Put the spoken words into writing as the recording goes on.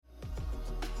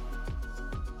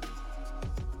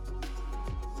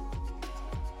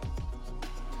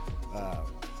All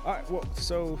right. Well,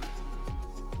 so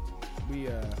we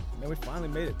finally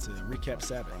made it to recap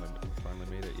Sabbath. Finally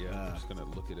made it. Yeah, I'm just gonna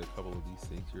look at a couple of these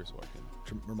things here so I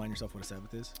can Remind yourself what a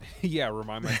Sabbath is. yeah,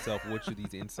 remind myself which of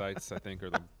these insights I think are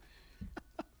the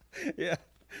Yeah.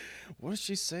 What did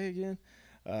she say again?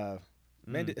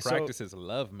 practices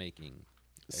love making.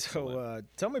 So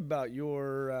tell me about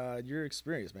your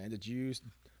experience, man.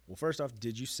 First off,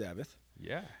 did you Sabbath?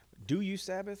 Yeah, Do you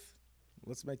Sabbath?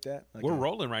 Let's make that. Okay. we're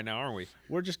rolling right now, aren't we?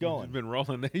 We're just going. We've been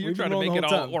rolling. You're We've trying been to make rolling it the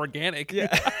all whole time. organic.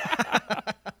 Yeah.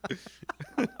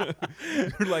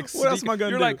 You're like, What else am I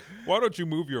gonna You're do? like, why don't you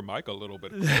move your mic a little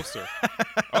bit closer?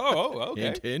 Okay.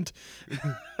 Hint, hint.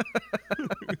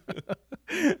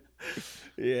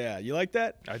 Yeah, you like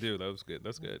that? I do. That was good.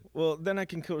 That's good. Well, then I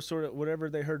can sort of whatever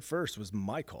they heard first was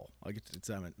my call. I get to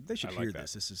examine. They should I hear like that.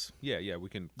 this. This is Yeah. We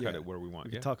can cut it where we want.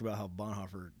 we Yeah. can talk about how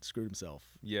Bonhoeffer screwed himself.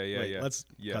 Yeah. Wait, let's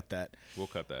cut that. We'll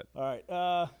cut that.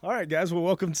 All right, guys. Well,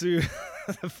 welcome to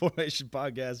the Formation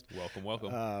Podcast.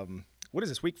 Welcome. What is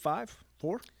this? Week 5,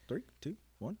 4, 3, 2,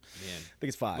 1? Man, I think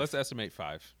it's 5. let's estimate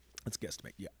 5. Let's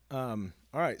guesstimate. Yeah. All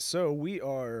right. So we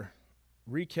are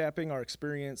recapping our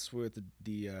experience with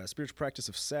the spiritual practice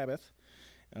of Sabbath.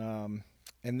 And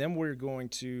then we're going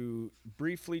to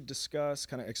briefly discuss,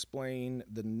 kind of explain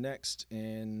the next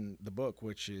in the book,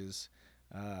 which is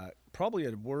probably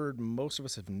a word most of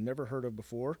us have never heard of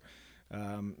before.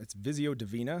 It's Visio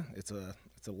Divina. It's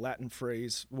a Latin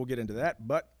phrase. We'll get into that.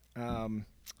 But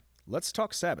let's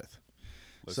talk Sabbath.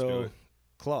 Let's do it.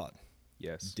 Claude,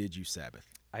 Yes, did you Sabbath?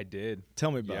 I did.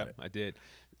 Tell me about it. I did.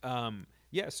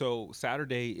 So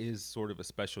Saturday is sort of a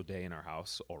special day in our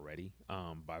house already,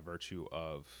 by virtue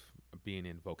of being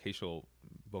in vocational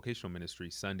ministry.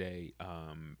 Sunday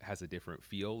has a different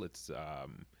feel. It's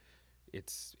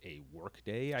a work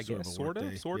day, I guess, Sort of a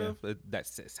work day, sort yeah. of. That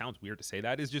sounds weird to say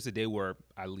that. It's just a day where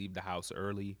I leave the house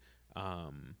early,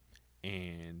 and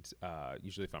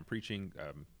usually if I'm preaching,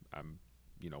 I'm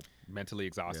mentally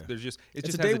exhausted. Yeah. There's just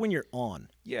It's a has day when you're on.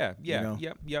 yep, and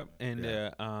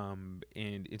Yeah.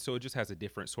 and so it just has a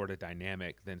different sort of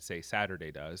dynamic than say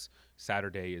Saturday does.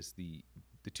 Saturday is the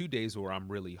 2 days where I'm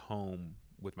really home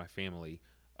with my family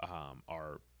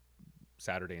are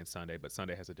Saturday and Sunday, but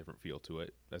Sunday has a different feel to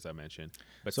it, as I mentioned.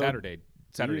 But So Saturday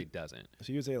doesn't.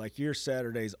 So you would say like your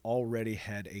Saturdays already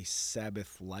had a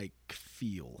Sabbath-like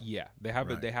feel. Yeah, they have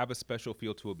Right. they have a special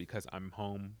feel to it because I'm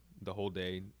home the whole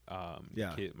day.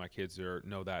 Yeah. My kids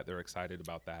know that they're excited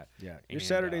about that. Yeah. Your And,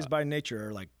 Saturdays by nature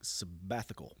are like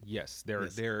sabbatical. Yes,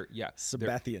 Yes. they're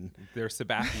Sabbathian. They're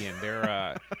Sabbathian.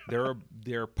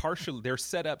 They're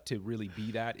set up to really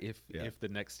be that if the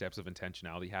next steps of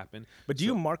intentionality happen. But do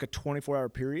you mark a 24-hour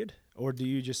period, or do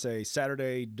you just say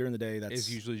Saturday during the day? It's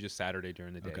usually just Saturday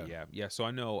during the day. Okay. Yeah. So I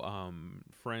know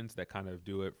friends that kind of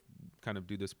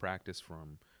do this practice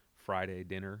from Friday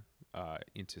dinner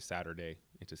into Saturday's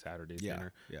Yeah,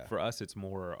 dinner. yeah. For us, it's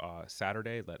more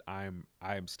Saturday that I'm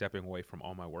stepping away from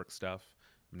all my work stuff.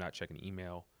 I'm not checking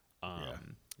email.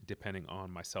 Depending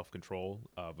on my self-control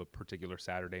of a particular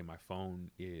Saturday, my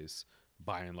phone is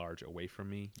by and large away from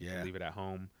me. Yeah. I leave it at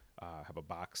home. I have a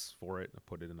box for it. I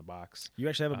put it in the box. You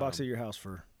actually have a box at your house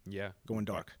for Yeah. going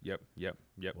dark. Yep.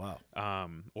 Wow.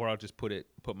 Or I'll just put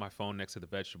my phone next to the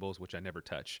vegetables, which I never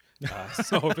touch.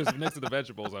 So if it's next to the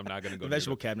vegetables, I'm not going to go The near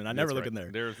vegetable cabinet. I never look in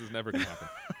there. This is never going to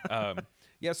happen.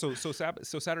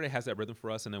 So Saturday has that rhythm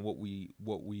for us, and then what we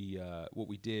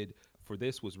did for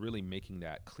this was really making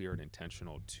that clear and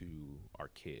intentional to our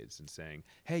kids and saying,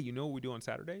 hey, you know what we do on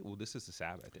Saturday? Well, this is the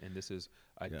Sabbath, and this is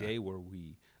a day where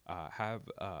we have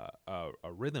a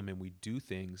rhythm and we do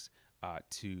things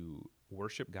to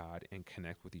worship God and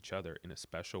connect with each other in a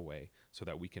special way so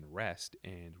that we can rest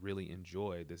and really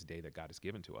enjoy this day that God has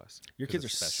given to us. Your 'Cause kids are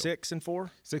it's special. 6 and 4?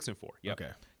 6 and 4. Yep.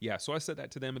 Okay. Yeah. So I said that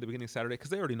to them at the beginning of Saturday because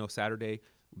they already know Saturday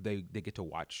they get to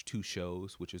watch 2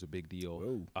 shows, which is a big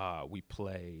deal. We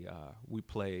play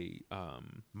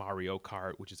Mario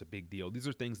Kart, which is a big deal. These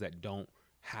are things that don't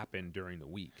happen during the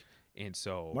week, and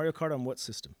so Mario Kart on what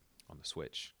system? on the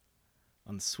Switch.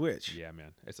 On the Switch. Yeah,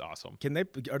 man, it's awesome.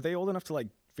 Are they old enough to like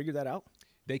figure that out?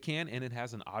 They can, and it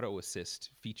has an auto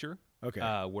assist feature. Okay.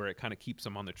 Where it kind of keeps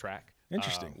them on the track.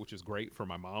 Interesting. Which is great for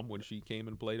my mom when she came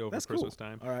and played over That's Christmas cool.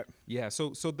 time. All right. Yeah,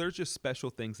 so there's just special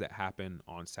things that happen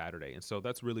on Saturday, and so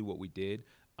that's really what we did.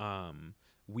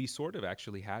 We sort of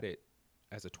actually had it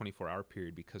as a 24-hour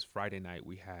period because Friday night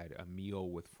we had a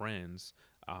meal with friends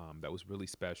that was really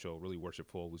special, really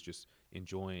worshipful. It was just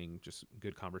enjoying just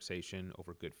good conversation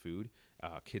over good food.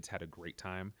 Kids had a great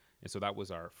time, and so that was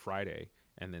our Friday.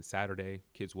 And then Saturday,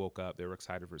 kids woke up, they were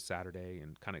excited for Saturday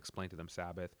and kind of explained to them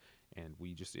Sabbath, and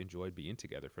we just enjoyed being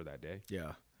together for that day.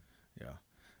 Yeah.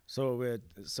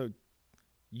 So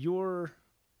your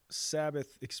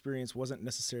Sabbath experience wasn't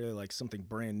necessarily like something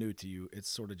brand new to you. It's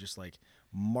sort of just like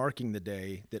marking the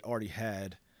day that already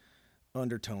had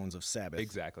undertones of Sabbath.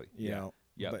 Exactly. You Yeah. know,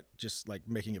 Yep. but just like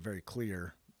making it very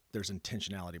clear there's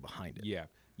intentionality behind it. Yeah.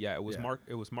 Yeah, it was Yeah.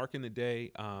 it was marking the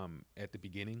day at the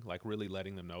beginning, like really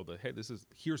letting them know that, hey,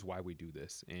 here's why we do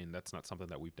this, and that's not something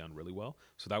that we've done really well.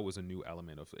 So that was a new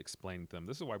element of explaining to them,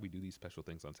 this is why we do these special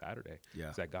things on Saturday. Yeah.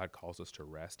 Is that God calls us to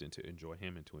rest and to enjoy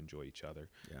Him and to enjoy each other,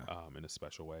 Yeah. in a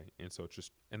special way. And so it's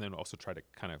just, and then also try to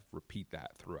kind of repeat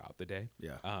that throughout the day.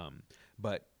 Yeah.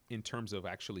 But in terms of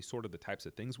actually sort of the types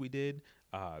of things we did,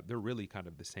 they're really kind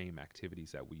of the same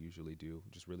activities that we usually do,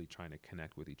 just really trying to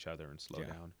connect with each other and slow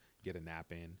down, get a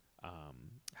nap in,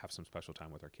 have some special time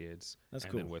with our kids. That's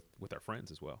and cool. then with our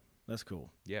friends as well. That's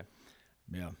cool. Yeah.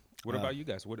 Yeah. What about you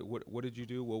guys? What did you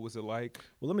do? What was it like?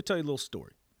 Well, let me tell you a little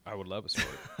story. I would love a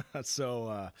story.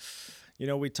 So,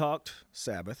 we talked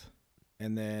Sabbath,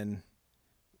 and then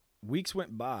weeks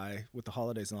went by with the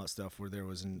holidays and all that stuff where there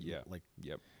was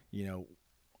Yep.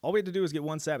 all we had to do was get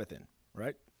one Sabbath in,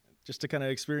 right? Just to kind of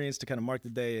experience, to kind of mark the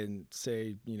day and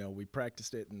say, we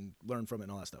practiced it and learned from it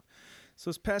and all that stuff. So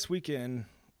this past weekend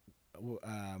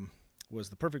was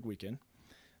the perfect weekend.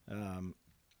 And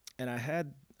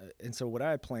so what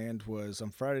I had planned was on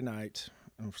Friday night,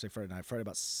 Friday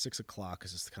about 6 o'clock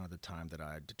is just kind of the time that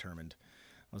I determined.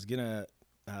 I was going to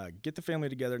get the family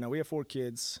together. Now we have 4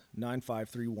 kids, 9, 5,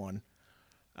 3, 1.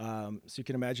 So you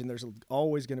can imagine there's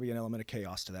always going to be an element of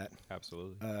chaos to that.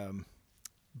 Absolutely.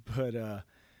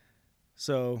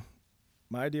 So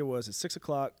my idea was at 6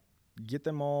 o'clock, get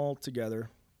them all together,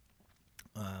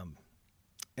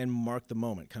 and mark the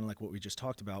moment, kind of like what we just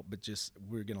talked about, but just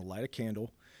we're going to light a candle,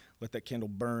 let that candle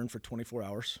burn for 24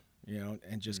 hours,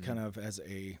 and just kind of as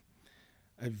a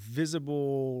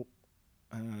visible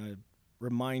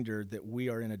reminder that we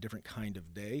are in a different kind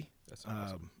of day, That's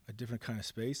awesome. a different kind of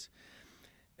space.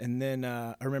 And then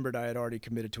I remembered I had already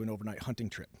committed to an overnight hunting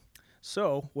trip.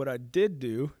 So what I did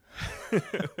do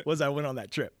was I went on that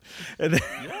trip. And then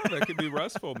Yeah, that could be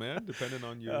restful, man, depending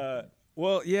on your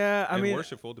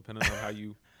worshipful, depending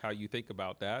on how you think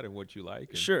about that and what you like.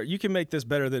 And sure, you can make this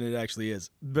better than it actually is.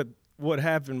 But what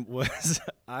happened was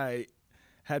I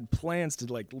had plans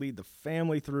to lead the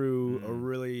family through a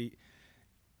really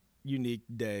unique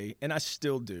day, and I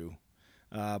still do.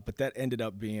 But that ended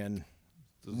up being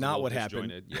not what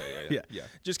happened. Yeah.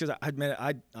 Just because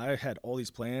I had all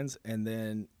these plans, and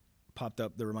then popped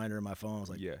up the reminder in my phone. I was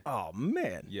like, oh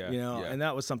man, and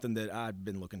that was something that I'd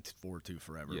been looking forward to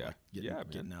forever. Yeah. Like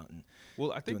getting out and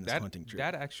well, I think hunting trip.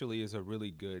 that actually is a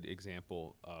really good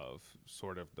example of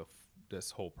sort of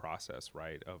this whole process,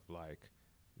 right? Of like,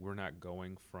 we're not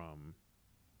going from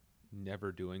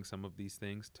never doing some of these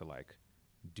things to like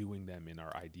doing them in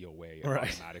our ideal way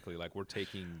automatically. Like we're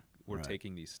taking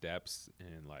these steps,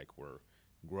 and like we're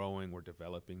growing, we're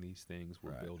developing these things,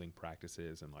 we're building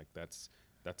practices, and like that's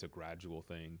a gradual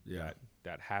thing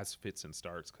that has fits and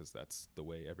starts, because that's the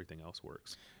way everything else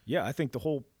works. Yeah, I think the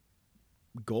whole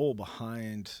goal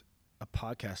behind a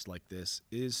podcast like this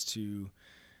is to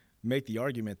make the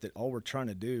argument that all we're trying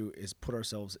to do is put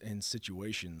ourselves in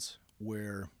situations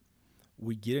where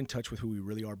we get in touch with who we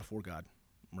really are before God,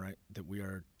 right? That we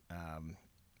are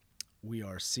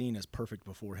seen as perfect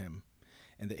before Him,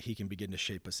 and that He can begin to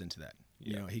shape us into that.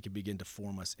 He can begin to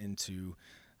form us into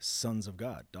sons of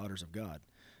God, daughters of God.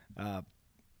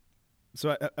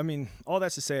 So I mean, all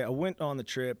that's to say, I went on the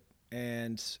trip,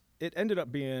 and it ended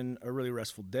up being a really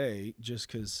restful day, just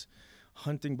because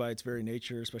hunting by its very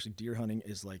nature, especially deer hunting,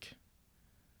 is like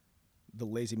the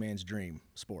lazy man's dream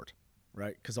sport,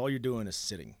 right? Because all you're doing is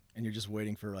sitting, and you're just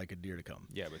waiting for like a deer to come.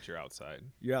 Yeah, but you're outside.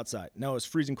 You're outside. No, it's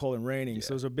freezing cold and raining,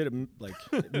 so there's a bit of like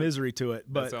misery to it.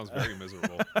 But that sounds very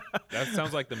miserable. That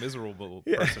sounds like the miserable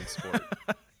person's sport.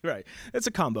 Right. It's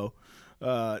a combo.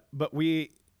 So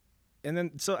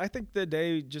I think the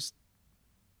day just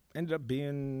ended up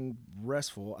being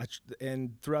restful.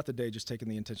 And throughout the day, just taking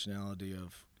the intentionality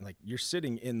of like, you're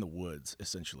sitting in the woods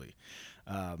essentially.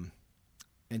 And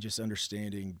just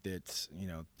understanding that,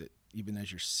 that even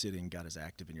as you're sitting, God is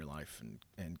active in your life,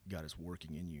 and God is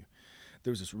working in you.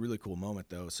 There was this really cool moment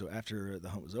though. So after the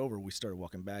hunt was over, we started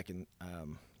walking back, and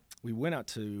we went out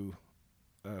to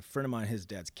a friend of mine, his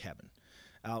dad's cabin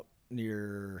out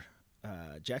near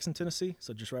Jackson, Tennessee.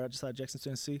 So just right outside Jackson,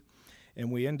 Tennessee. And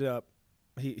we ended up,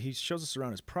 he shows us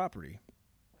around his property,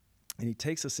 and he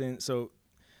takes us in. So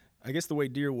I guess the way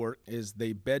deer work is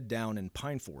they bed down in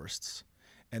pine forests,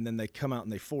 and then they come out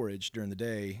and they forage during the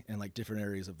day in like different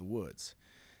areas of the woods.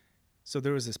 So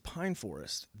there was this pine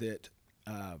forest that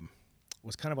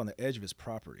was kind of on the edge of his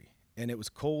property. and it was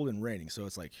cold and raining. So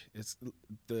it's like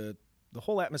the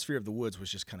whole atmosphere of the woods was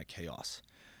just kind of chaos.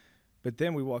 But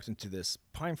then we walked into this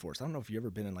pine forest. I don't know if you've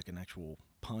ever been in like an actual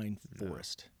pine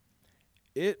forest.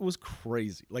 It was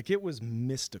crazy. Like, it was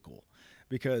mystical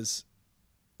because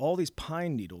all these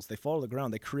pine needles, they fall to the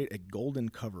ground. They create a golden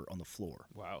cover on the floor.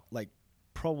 Wow. Like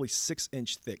probably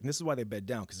 6-inch thick. And this is why they bed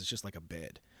down, because it's just like a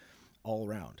bed all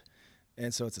around.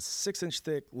 And so it's a 6-inch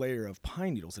thick layer of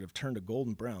pine needles that have turned a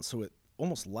golden brown. So it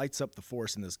almost lights up the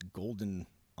forest in this golden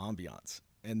ambiance.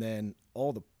 And then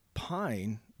all the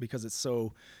pine, because it's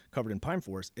so covered in pine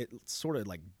forest, it sort of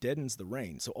like deadens the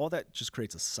rain. So all that just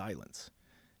creates a silence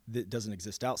that doesn't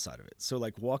exist outside of it. So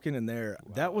like walking in there,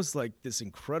 that was like this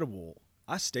incredible.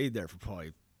 I stayed there for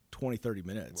probably 20, 30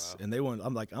 minutes. Wow. And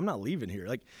I'm like, I'm not leaving here.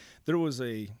 Like there was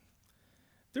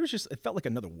just, it felt like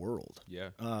another world. Yeah.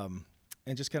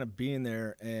 And just kind of being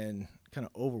there and kind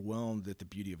of overwhelmed at the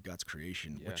beauty of God's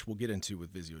creation, which we'll get into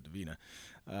with Visio Divina.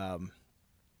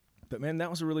 But man, that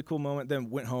was a really cool moment. Then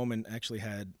went home and actually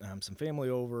had some family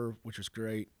over, which was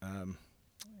great.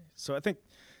 So I think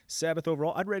Sabbath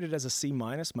overall, I'd rate it as a C-,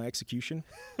 my execution.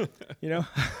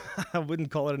 I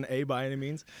wouldn't call it an A by any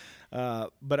means.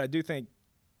 But I do think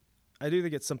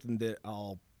it's something that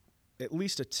I'll at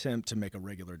least attempt to make a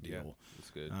regular deal. Yeah,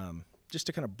 that's good. Just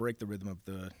to kind of break the rhythm of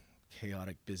the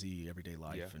chaotic, busy everyday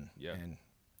life and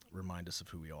remind us of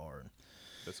who we are. And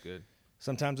that's good.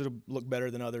 sometimes it'll look better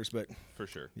than others, but For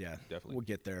sure. yeah, Definitely. we'll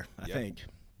get there. I Yeah. think.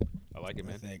 I like it,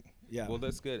 man. I think. Yeah. Well,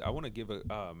 that's good. I want to give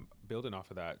building off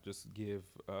of that, just give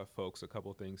folks a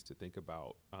couple things to think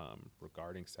about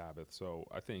regarding Sabbath. So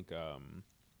I think,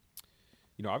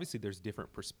 obviously there's different,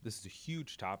 this is a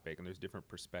huge topic, and there's different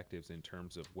perspectives in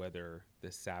terms of whether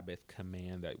the Sabbath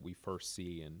command that we first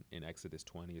see in Exodus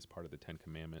 20 is part of the 10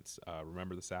 Commandments.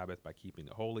 Remember the Sabbath by keeping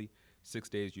it holy. 6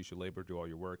 days you shall labor, do all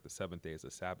your work. The seventh day is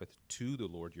a Sabbath to the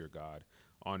Lord your God.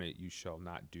 On it you shall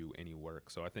not do any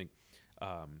work. So I think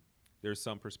there's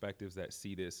some perspectives that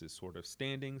see this as sort of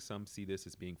standing. Some see this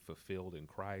as being fulfilled in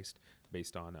Christ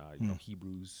based on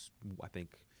Hebrews, I think,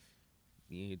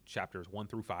 chapters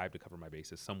 1-5 to cover my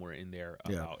bases, somewhere in there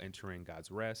about entering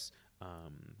God's rest,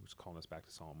 which is calling us back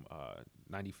to Psalm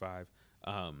 95.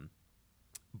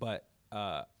 But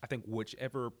I think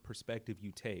whichever perspective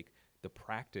you take, the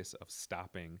practice of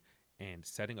stopping and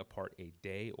setting apart a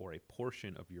day or a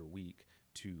portion of your week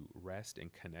to rest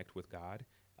and connect with God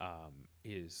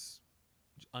is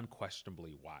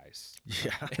unquestionably wise.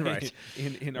 Yeah, right.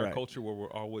 In our culture where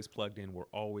we're always plugged in, we're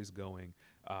always going,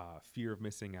 fear of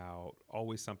missing out,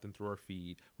 always something through our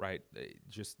feed, right?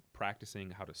 Just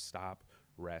practicing how to stop,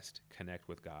 rest, connect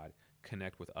with God,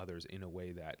 connect with others in a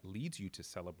way that leads you to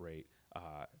celebrate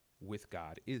with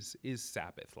God is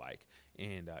Sabbath-like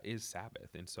and is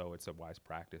Sabbath. And so it's a wise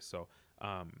practice. So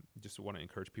just want to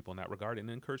encourage people in that regard, and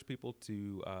encourage people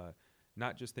to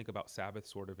not just think about Sabbath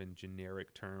sort of in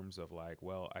generic terms of like,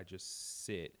 well, I just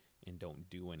sit and don't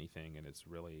do anything, and it's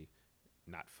really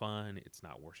not fun, it's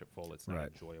not worshipful, it's not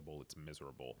enjoyable, it's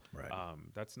miserable. Right.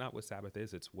 That's not what Sabbath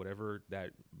is. It's whatever that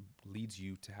leads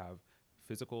you to have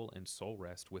physical and soul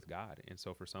rest with God. And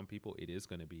so for some people, it is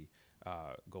going to be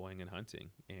going and hunting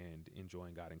and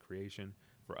enjoying God in creation.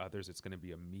 For others, it's going to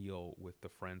be a meal with the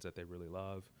friends that they really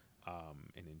love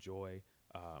and enjoy.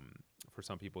 For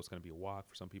some people, it's going to be a walk.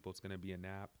 For some people, it's going to be a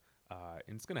nap.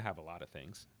 And it's going to have a lot of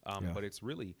things. But it's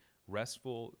really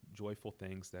restful, joyful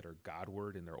things that are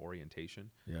Godward in their orientation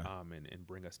and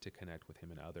bring us to connect with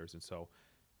Him and others. And so,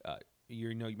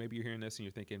 maybe you're hearing this and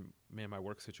you're thinking, man, my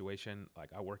work situation, like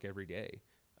I work every day.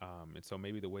 And so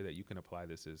maybe the way that you can apply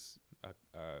this is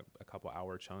a couple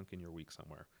hour chunk in your week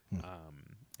somewhere.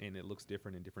 And it looks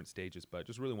different in different stages, but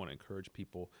just really want to encourage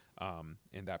people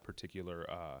in that particular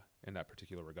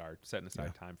regard, setting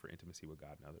aside time for intimacy with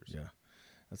God and others. Yeah,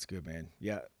 that's good, man.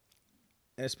 Yeah,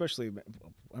 and especially,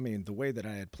 I mean, the way that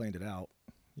I had planned it out,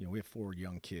 we have 4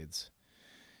 young kids,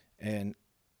 and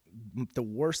the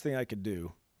worst thing I could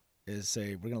do is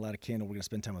say, we're going to light a candle, we're going to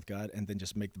spend time with God, and then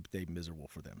just make the day miserable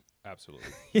for them. Absolutely.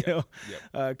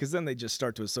 Because then they just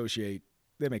start to associate.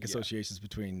 They make associations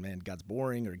between, man, God's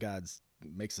boring, or God's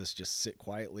makes us just sit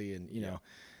quietly, and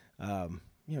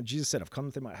Jesus said, "I've come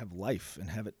that they might have life and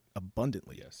have it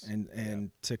abundantly." Yes.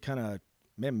 And to kind of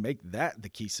make that the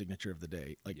key signature of the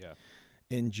day,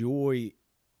 enjoy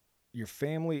your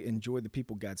family, enjoy the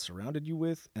people God surrounded you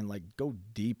with, and like go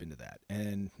deep into that,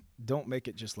 and don't make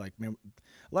it just like, man,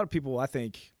 a lot of people, I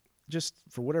think, just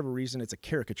for whatever reason, it's a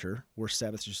caricature where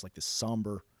Sabbath is just like this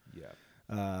somber,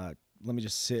 let me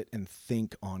just sit and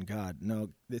think on God. No,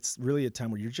 it's really a time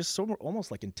where you're just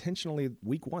almost like intentionally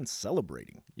week 1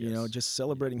 celebrating, just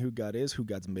celebrating who God is, who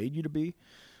God's made you to be,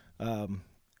 and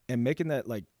making that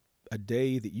like a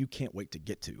day that you can't wait to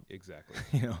get to. Exactly.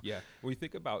 You know? Yeah. When we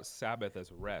think about Sabbath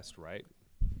as rest, right?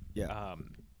 Yeah.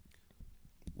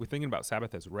 We're thinking about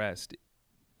Sabbath as rest.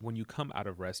 When you come out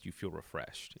of rest, you feel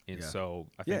refreshed. And Yeah. so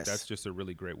I think Yes. that's just a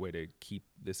really great way to keep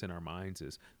this in our minds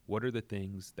is what are the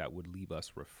things that would leave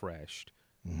us refreshed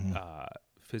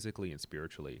physically and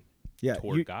spiritually Yeah.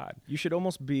 toward God? You should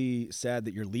almost be sad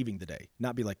that you're leaving the day,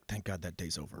 not be like, thank God that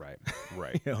day's over. Right,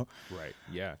 right, You know? right.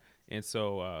 Yeah. And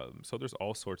so, so there's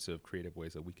all sorts of creative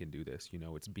ways that we can do this. You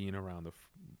know, it's being around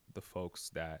the folks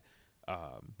that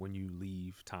when you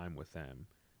leave time with them,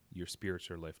 your spirits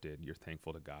are lifted, you're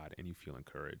thankful to God, and you feel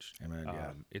encouraged. Amen,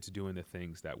 yeah. It's doing the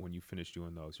things that when you finish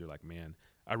doing those, you're like, man,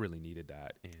 I really needed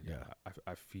that. And Yeah.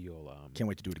 I feel, Can't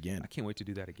wait to do it again. I can't wait to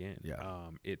do that again. Yeah.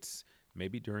 It's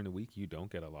maybe during the week, you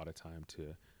don't get a lot of time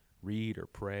to read or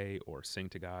pray or sing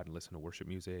to God and listen to worship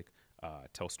music,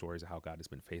 tell stories of how God has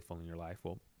been faithful in your life.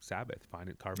 Well, Sabbath,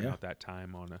 carving out that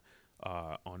time on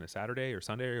a Saturday or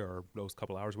Sunday or those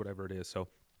couple hours, whatever it is. So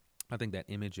I think that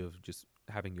image of just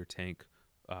having your tank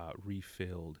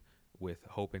refilled with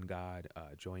hope in God,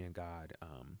 joy in God,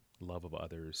 love of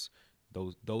others,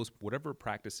 those whatever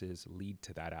practices lead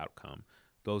to that outcome,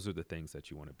 those are the things that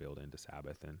you want to build into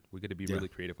Sabbath. And we get to be really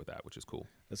creative with that, which is cool.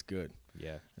 That's good.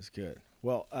 Yeah. That's good.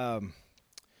 Well,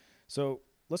 so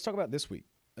let's talk about this week.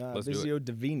 Let's do Visio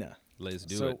Divina. Let's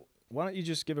do so it. Why don't you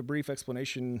just give a brief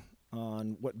explanation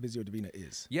on what Visio Divina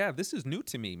is? Yeah, this is new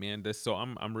to me, man.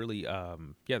 I'm really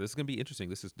this is gonna be interesting.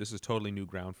 This is totally new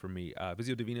ground for me.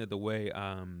 Visio Divina, the way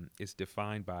is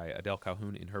defined by Adele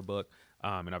Calhoun in her book,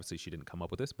 and obviously she didn't come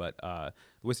up with this, but the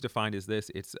way it's defined is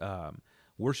this: it's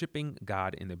worshiping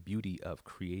God in the beauty of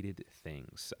created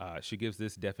things. She gives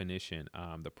this definition: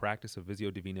 the practice of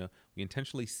Visio Divina, we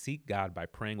intentionally seek God by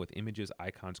praying with images,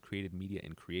 icons, created media,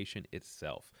 and creation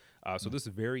itself. So this is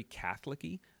very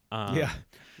Catholic-y.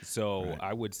 So right.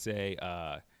 I would say,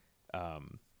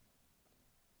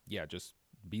 just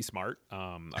be smart.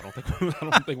 I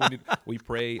don't think we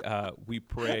pray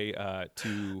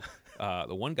to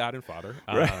the one God and Father,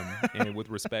 and with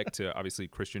respect to obviously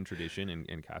Christian tradition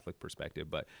and Catholic perspective.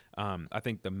 But I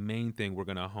think the main thing we're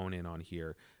going to hone in on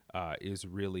here is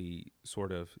really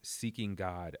sort of seeking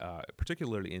God,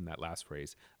 particularly in that last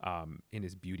phrase, in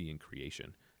His beauty in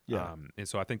creation. Yeah. And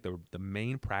so I think the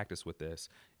main practice with this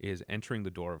is entering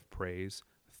the door of praise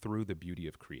through the beauty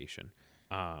of creation.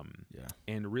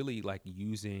 And really like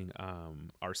using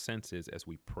our senses as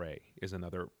we pray is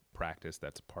another practice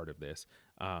that's part of this.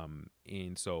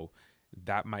 And so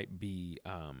that might be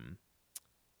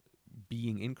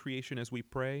being in creation as we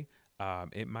pray.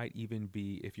 It might even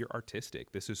be if you're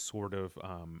artistic. This is sort of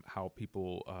how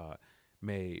people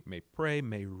may pray,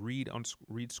 may read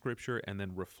scripture, and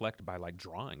then reflect by like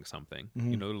drawing something.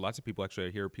 Mm-hmm. You know, lots of people actually, I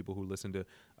hear people who listen to,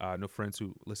 know friends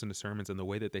who listen to sermons, and the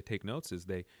way that they take notes is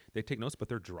they take notes, but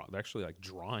they're actually like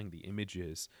drawing the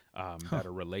images that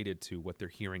are related to what they're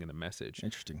hearing in the message.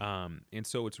 Interesting. And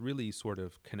so it's really sort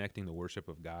of connecting the worship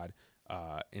of God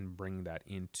and bringing that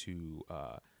into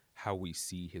how we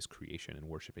see His creation and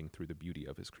worshiping through the beauty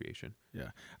of His creation. Yeah.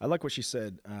 I like what she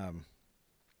said.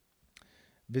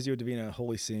 Visio Divina,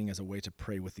 holy seeing as a way to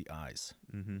pray with the eyes.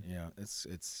 Mm-hmm. Yeah, it's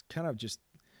kind of just,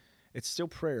 it's still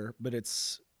prayer, but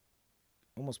it's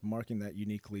almost marking that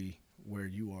uniquely where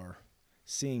you are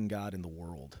seeing God in the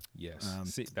world. Yes,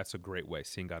 that's a great way,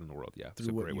 seeing God in the world. Yeah, through that's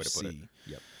a what great you way to put it. see.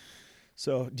 Yep.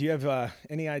 So do you have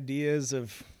any ideas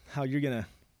of how you're going to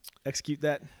execute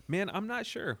that? Man, I'm not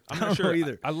sure. I'm not not sure know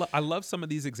either. I love some of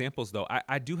these examples, though.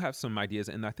 I do have some ideas,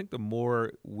 and I think the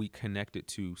more we connect it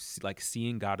to like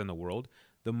seeing God in the world,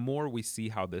 the more we see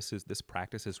how this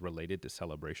practice is related to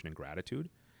celebration and gratitude,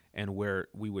 and where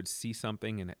we would see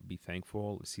something and be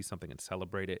thankful, see something and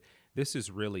celebrate it. This is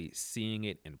really seeing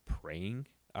it and praying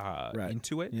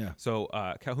into it. Yeah. So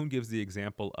Calhoun gives the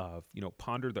example of,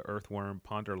 ponder the earthworm,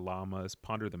 ponder llamas,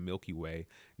 ponder the Milky Way,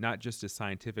 not just as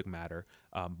scientific matter,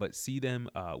 but see them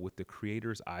with the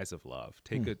Creator's eyes of love.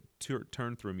 Take a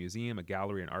turn through a museum, a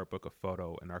gallery, an art book, a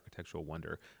photo, an architectural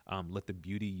wonder. Let the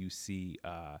beauty you see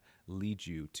lead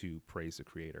you to praise the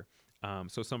Creator.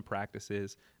 So some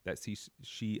practices that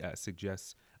she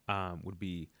suggests would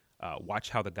be watch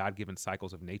how the God-given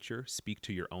cycles of nature speak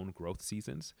to your own growth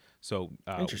seasons. So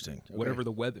interesting. Whatever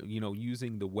the weather,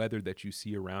 using the weather that you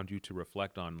see around you to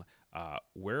reflect on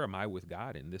where am I with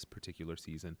God in this particular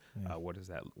season? Yeah. What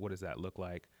does that look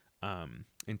like?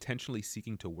 Intentionally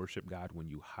seeking to worship God when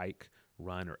you hike,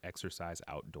 run, or exercise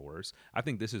outdoors. I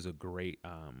think this is a great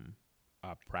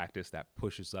practice that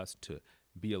pushes us to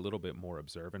be a little bit more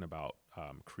observant about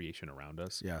creation around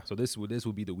us. Yeah. So this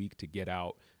would be the week to get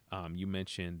out You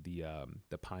mentioned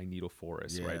the pine needle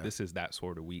forest, right? Yeah. This is that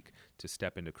sort of week to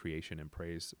step into creation and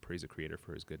praise the Creator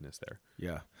for His goodness there.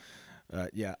 Yeah.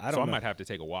 I might have to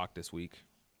take a walk this week.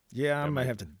 Yeah, I might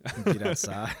have to get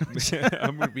outside.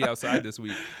 I'm going to be outside this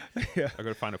week. Yeah. I'm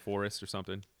going to find a forest or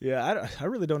something. Yeah, I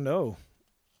really don't know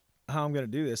how I'm going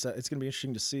to do this. It's going to be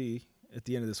interesting to see at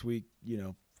the end of this week,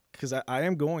 because I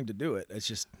am going to do it.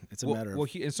 It's a matter of...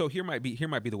 Here might be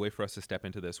the way for us to step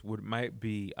into this. Might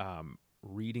be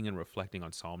reading and reflecting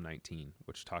on Psalm 19,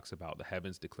 which talks about the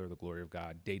heavens declare the glory of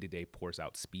God, day to day pours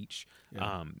out speech.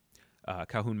 Yeah.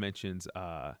 Calhoun mentions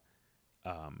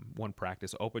one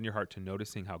practice: open your heart to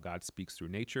noticing how God speaks through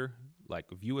nature, like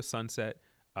view a sunset,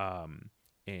 and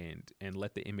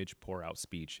let the image pour out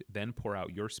speech. Then pour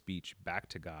out your speech back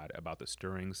to God about the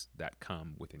stirrings that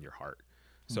come within your heart.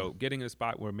 So getting in a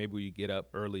spot where maybe we get up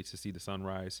early to see the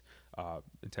sunrise,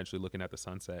 intentionally looking at the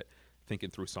sunset, thinking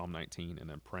through Psalm 19, and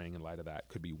then praying in light of that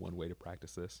could be one way to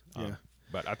practice this. Yeah.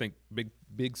 But I think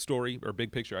big story or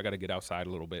big picture, I got to get outside a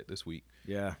little bit this week.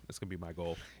 Yeah. That's going to be my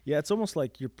goal. Yeah, it's almost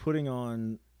like you're putting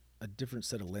on a different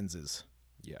set of lenses.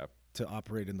 Yeah. To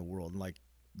operate in the world. And like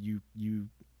you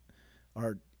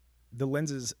are, the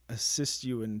lenses assist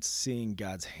you in seeing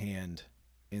God's hand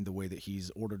in the way that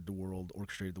He's ordered the world,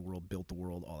 orchestrated the world, built the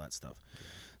world, all that stuff.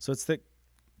 So it's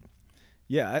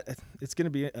it's going to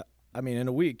be, in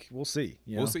a week, we'll see.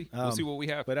 We'll see. We'll see what we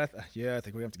have. But I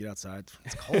think we have to get outside.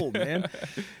 It's cold, man.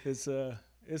 It's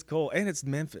cold. And it's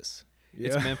Memphis.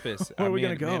 It's Memphis. Where are we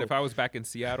going to go? Man, if I was back in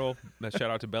Seattle,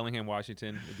 shout out to Bellingham,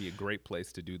 Washington, it'd be a great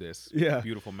place to do this. Yeah.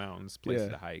 Beautiful mountains, places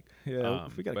to hike. Yeah,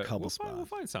 we got a couple spots. We'll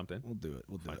find something. We'll do it.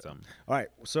 We'll find something. All right.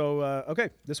 So, okay,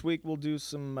 this week we'll do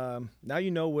some, now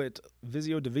you know what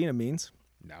Visio Divina means.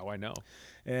 Now I know.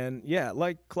 And yeah,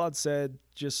 like Claude said,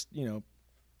 just,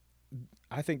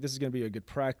 I think this is going to be a good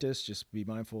practice. Just be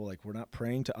mindful, like we're not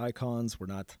praying to icons. We're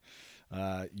not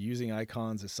using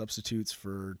icons as substitutes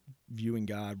for viewing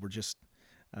God. We're just,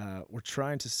 we're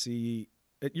trying to see,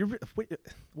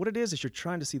 what it is you're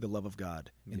trying to see the love of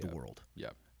God in the world.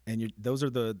 Yeah. And those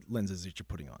are the lenses that you're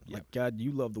putting on. Yep. Like, God,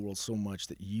 you love the world so much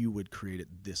that you would create it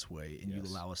this way, and you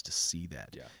allow us to see that.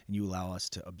 Yeah. And you allow us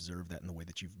to observe that in the way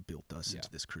that you've built us into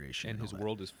this creation. And His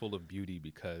world is full of beauty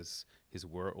because His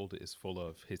world is full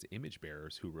of His image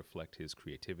bearers who reflect His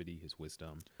creativity, His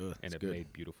wisdom, and have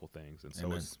made beautiful things. And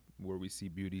so it's where we see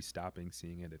beauty, stopping,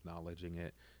 seeing it, acknowledging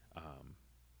it,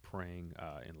 praying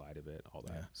in light of it, all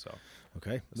that. Yeah. So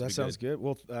okay, that sounds good.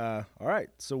 Well, all right.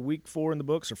 So week 4 in the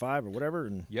books, or 5, or whatever,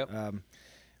 and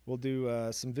we'll do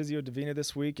some Visio Divina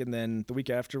this week, and then the week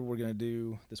after we're going to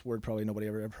do this word probably nobody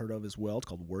ever heard of as well. It's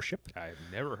called worship. I've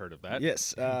never heard of that.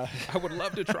 Yes, I would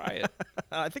love to try it.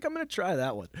 I think I'm going to try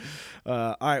that one.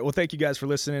 All right. Well, thank you guys for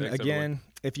listening. Thanks, again. Everyone.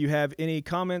 If you have any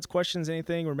comments, questions,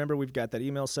 anything, remember we've got that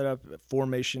email set up,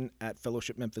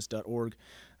 formation@fellowshipmemphis.org.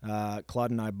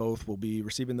 Claude and I both will be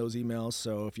receiving those emails.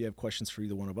 So if you have questions for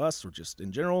either one of us or just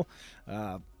in general,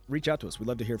 reach out to us. We'd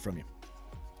love to hear from you.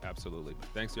 Absolutely.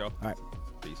 Thanks, y'all. All right.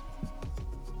 Peace.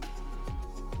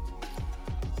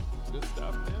 Good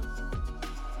stuff, man.